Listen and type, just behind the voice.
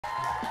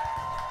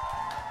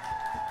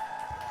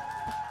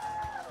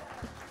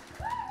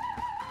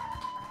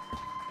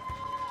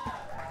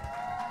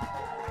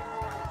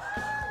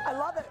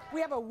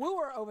have a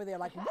wooer over there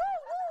like, woo, woo.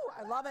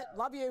 I love it.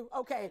 Love you.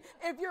 Okay.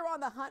 If you're on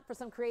the hunt for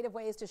some creative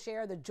ways to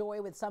share the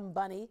joy with some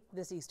bunny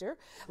this Easter,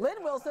 Lynn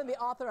Wilson, the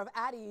author of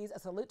At Ease, A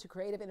Salute to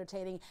Creative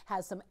Entertaining,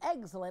 has some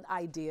excellent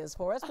ideas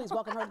for us. Please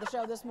welcome her to the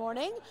show this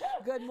morning.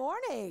 Good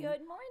morning.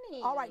 Good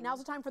morning. All right. Now's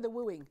the time for the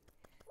wooing.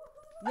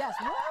 Yes.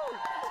 Woo.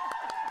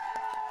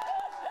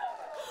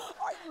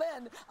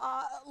 Lynn,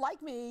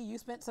 like me, you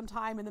spent some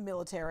time in the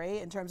military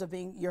in terms of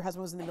being, your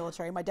husband was in the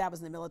military, my dad was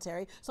in the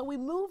military, so we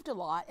moved a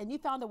lot, and you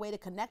found a way to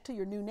connect to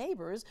your new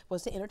neighbors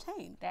was to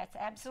entertain. That's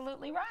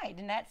absolutely right,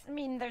 and that's, I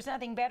mean, there's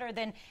nothing better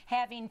than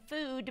having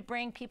food to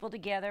bring people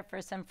together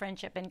for some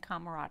friendship and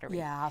camaraderie.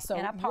 Yeah, so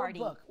and a party.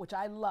 Your book, which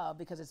I love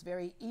because it's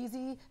very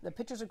easy, the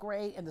pictures are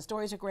great, and the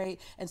stories are great,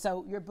 and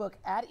so your book,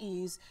 At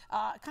Ease,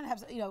 kind of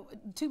has, you know,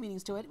 two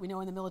meanings to it. We know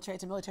in the military,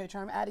 it's a military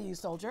term, at ease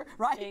soldier,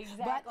 right?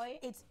 Exactly.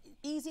 But it's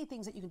easy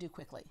things that you can do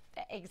quickly.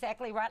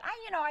 Exactly right.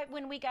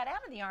 When we got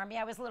out of the Army,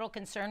 I was a little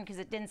concerned because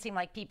it didn't seem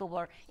like people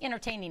were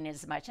entertaining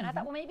as much. And I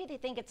thought, well, maybe they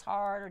think it's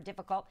hard or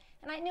difficult.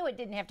 And I knew it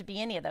didn't have to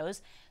be any of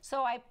those.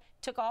 So I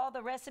took all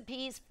the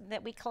recipes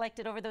that we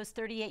collected over those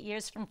 38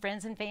 years from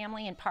friends and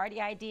family and party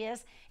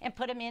ideas and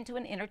put them into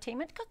an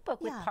entertainment cookbook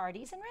with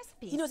parties and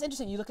recipes. You know, it's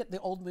interesting. You look at the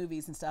old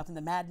movies and stuff and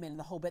the Mad Men and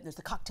the whole bit. And there's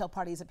the cocktail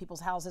parties at people's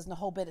houses and the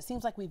whole bit. It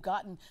seems like we've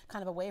gotten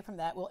kind of away from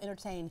that. We'll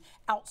entertain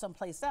out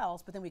someplace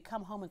else, but then we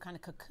come home and kind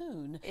of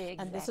cocoon. Exactly.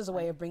 And this is a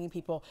way of bringing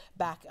people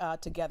back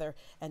together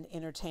and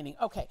entertaining.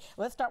 Okay,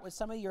 let's start with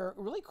some of your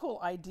really cool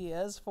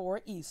ideas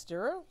for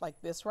Easter,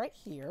 like this right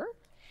here.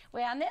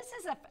 Well, and this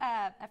is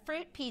a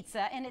fruit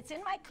pizza, and it's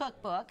in my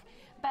cookbook.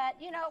 But,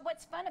 you know,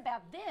 what's fun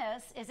about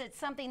this is it's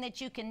something that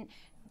you can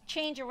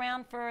change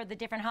around for the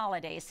different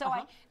holidays. So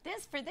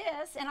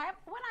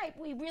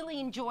we really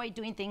enjoy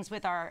doing things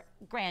with our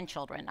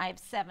grandchildren. I have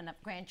 7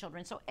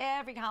 grandchildren, so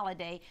every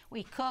holiday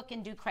we cook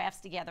and do crafts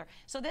together.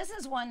 So this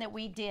is one that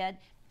we did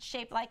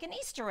shaped like an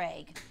Easter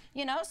egg,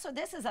 you know, so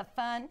this is a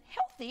fun,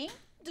 healthy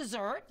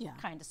dessert,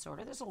 kind of, sort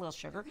of, there's a little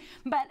sugar,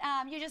 but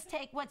you just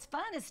take, what's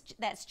fun is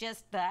that's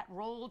just that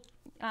rolled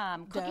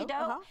cookie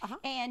dough,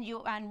 and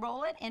you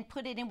unroll it and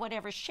put it in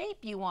whatever shape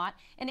you want.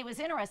 And it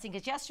was interesting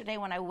because yesterday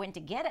when I went to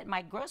get it,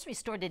 my grocery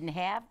store didn't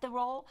have the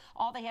roll.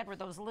 All they had were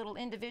those little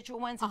individual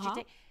ones that you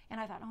take. And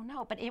I thought, oh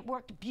no, but it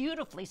worked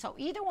beautifully. So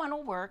either one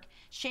will work.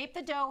 Shape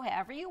the dough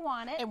however you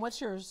want it. And what's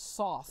your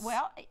sauce?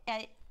 Well,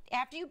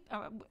 after you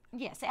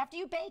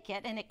bake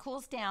it and it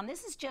cools down,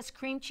 this is just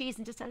cream cheese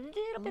and just a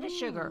little bit of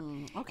sugar.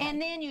 Okay.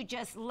 And then you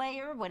just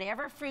layer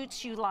whatever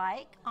fruits you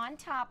like on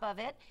top of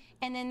it,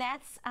 and then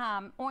that's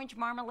orange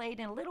marmalade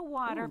and a little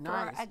water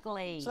for a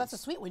glaze. So that's a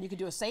sweet one. You could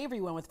do a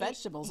savory one with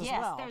vegetables as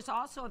well. Yes, there's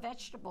also a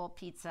vegetable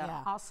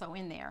pizza also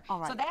in there.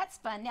 All right. So that's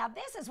fun. Now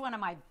this is one of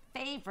my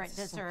favorite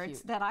desserts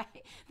that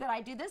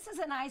I do. This is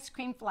an ice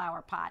cream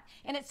flower pot,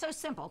 and it's so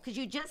simple because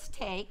you just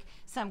take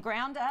some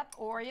ground up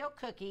Oreo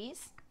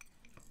cookies.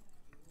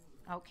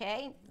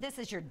 Okay, this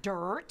is your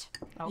dirt,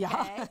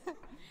 okay?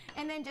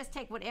 And then just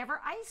take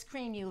whatever ice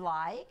cream you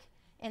like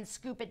and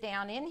scoop it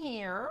down in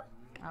here,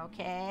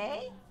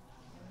 okay?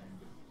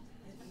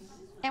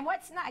 And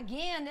what's not,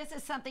 again, this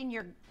is something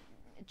your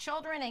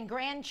children and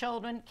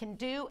grandchildren can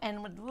do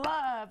and would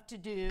love to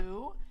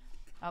do,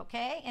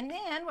 okay? And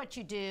then what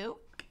you do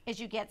is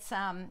you get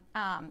some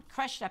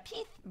crushed up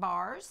Heath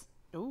bars.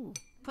 Ooh.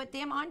 Put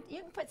them on,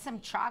 you can put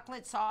some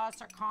chocolate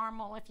sauce or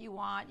caramel if you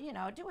want, you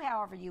know, do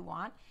however you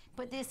want.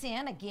 Put this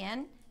in,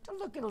 again, to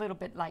look a little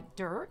bit like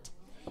dirt.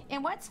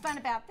 And what's fun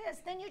about this,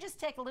 then you just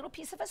take a little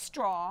piece of a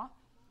straw,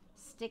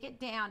 stick it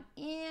down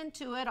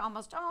into it,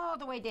 almost all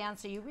the way down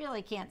so you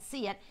really can't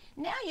see it.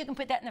 Now you can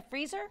put that in the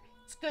freezer.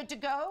 It's good to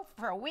go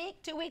for a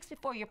week, 2 weeks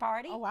before your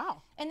party. Oh,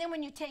 wow. And then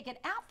when you take it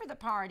out for the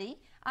party,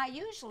 I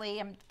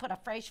usually put a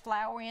fresh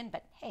flower in,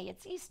 but hey,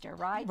 it's Easter,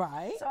 right?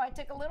 Right. So I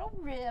took a little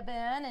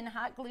ribbon and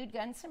hot glued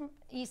gun some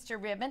Easter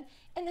ribbon.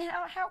 And then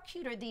how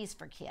cute are these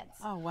for kids?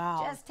 Oh,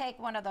 wow. Just take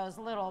one of those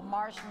little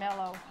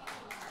marshmallow.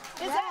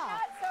 Is that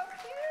not so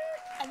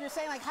cute? And you're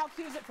saying, like, how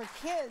cute is it for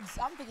kids?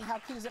 I'm thinking, how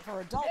cute is it for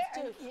adults,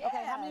 too? Yes.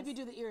 Okay, how many of you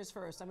do the ears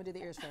first? I'm going to do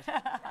the ears first. All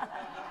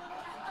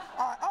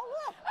right. Oh,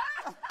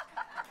 look.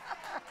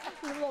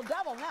 He's a little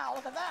devil now.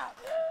 Look at that.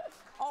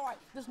 All right.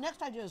 This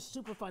next idea is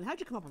super fun. How'd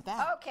you come up with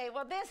that? Okay,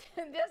 well, this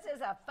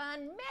is a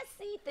fun,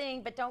 messy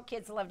thing, but don't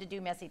kids love to do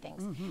messy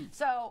things?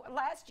 So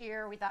last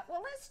year, we thought,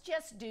 well, let's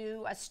just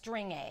do a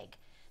string egg.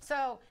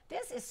 So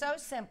this is so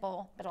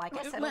simple, but like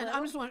I said, Lynn,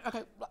 I'm just wondering,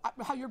 okay,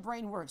 how your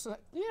brain works. So,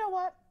 you know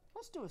what?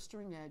 Let's do a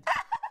string egg.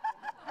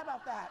 How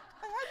about that?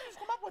 How did you just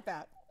come up with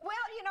that? Well,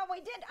 you know,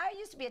 I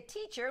used to be a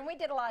teacher, and we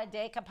did a lot of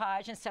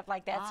decoupage and stuff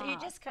like that, so you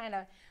just kind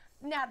of...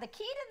 Now, the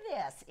key to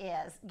this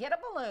is get a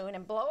balloon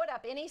and blow it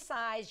up any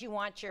size you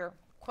want your,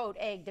 quote,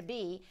 egg to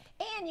be,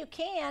 and you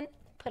can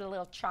put a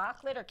little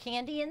chocolate or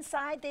candy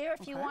inside there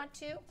if you want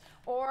to,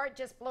 or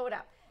just blow it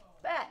up.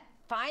 But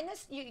find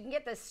this, you can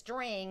get the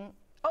string.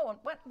 Oh, and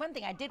one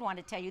thing I did want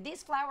to tell you,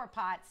 these flower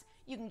pots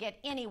you can get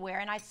anywhere,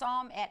 and I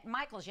saw them at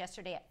Michael's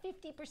yesterday at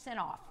 50%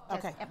 off.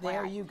 Okay,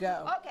 there you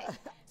go. Okay,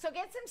 so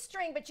get some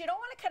string, but you don't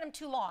want to cut them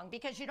too long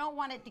because you don't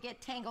want it to get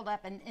tangled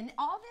up, and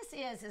all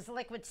this is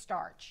liquid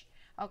starch.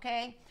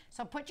 Okay,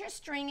 so put your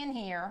string in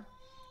here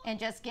and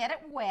just get it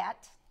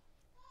wet.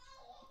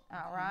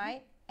 All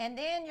right, and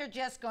then you're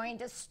just going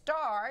to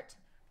start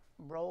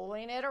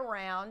rolling it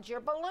around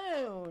your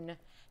balloon.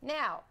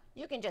 Now,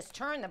 you can just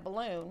turn the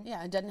balloon.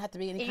 Yeah, it doesn't have to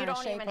be any kind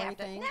of shape or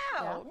anything.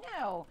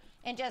 No.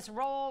 And just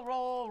roll,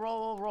 roll,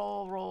 roll,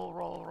 roll, roll,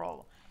 roll,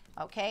 roll.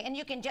 Okay, and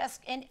you can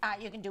just,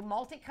 you can do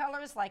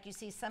multicolors, like you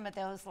see some of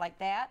those like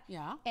that.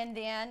 Yeah. And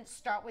then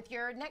start with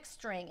your next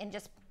string and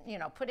just,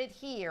 put it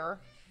here.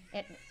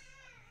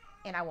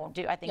 And I won't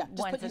do, I think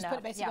one's enough. Put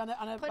it basically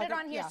on a, put it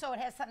on here so it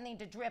has something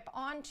to drip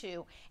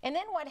onto. And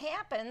then what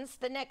happens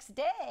the next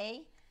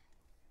day,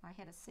 I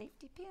had a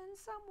safety pin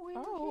somewhere.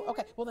 Oh,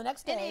 okay. Well, the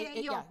next day,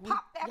 you'll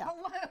pop that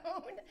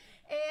balloon,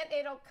 and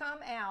it'll come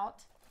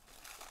out.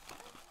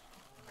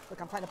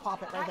 Look, I'm trying to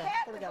pop it right there.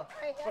 Here we go.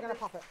 We're gonna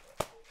pop it.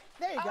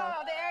 There you go.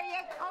 Oh, there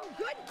you go. Oh,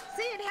 good.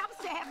 See, it helps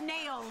to have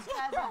nails,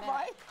 doesn't it?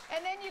 Right.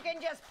 And then you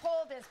can just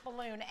pull this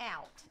balloon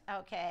out.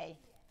 Okay.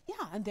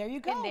 Yeah, and there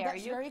you go. And there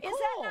That's very cool. Is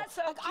that not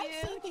so like, cute?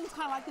 I've seen things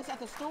kind of like this at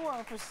the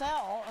store for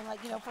sale, and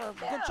for a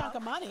good chunk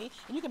of money,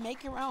 and you can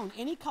make your own,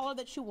 any color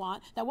that you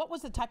want. Now, what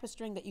was the type of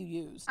string that you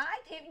used?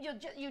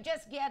 You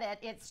just get it.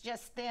 It's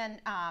just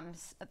thin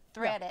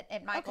threaded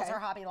at Michael's or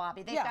Hobby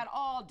Lobby. They've got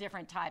all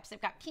different types.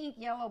 They've got pink,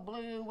 yellow,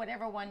 blue,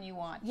 whatever one you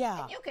want.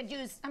 Yeah. And you could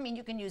use,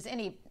 you can use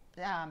any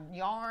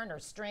yarn or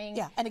string.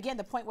 Yeah, and again,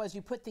 the point was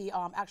you put the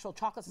actual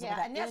chocolates in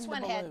and this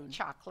one balloon. had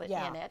chocolate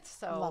in it.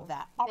 So love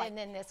that. All right. And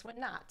then this one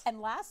not. And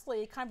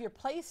lastly, kind of your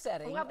place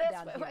setting. Well,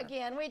 down here.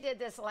 again, we did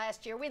this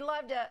last year. We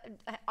love to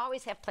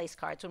always have place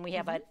cards when we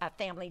have a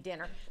family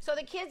dinner. So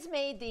the kids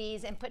made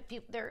these and put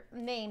their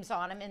names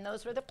on them, and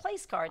those were the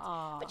place cards.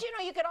 But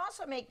you could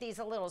also make these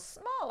a little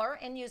smaller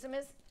and use them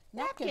as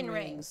napkin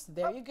rings.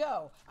 There you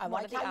go. I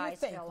like how you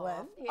think,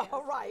 Lynn. Yes,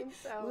 all right.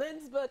 so.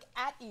 Lynn's book,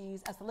 At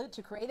Ease, A Salute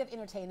to Creative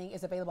Entertaining,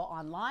 is available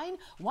online.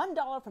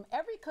 $1 from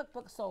every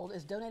cookbook sold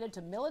is donated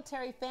to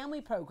military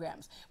family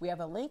programs. We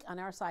have a link on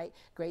our site,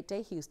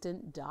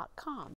 greatdayhouston.com.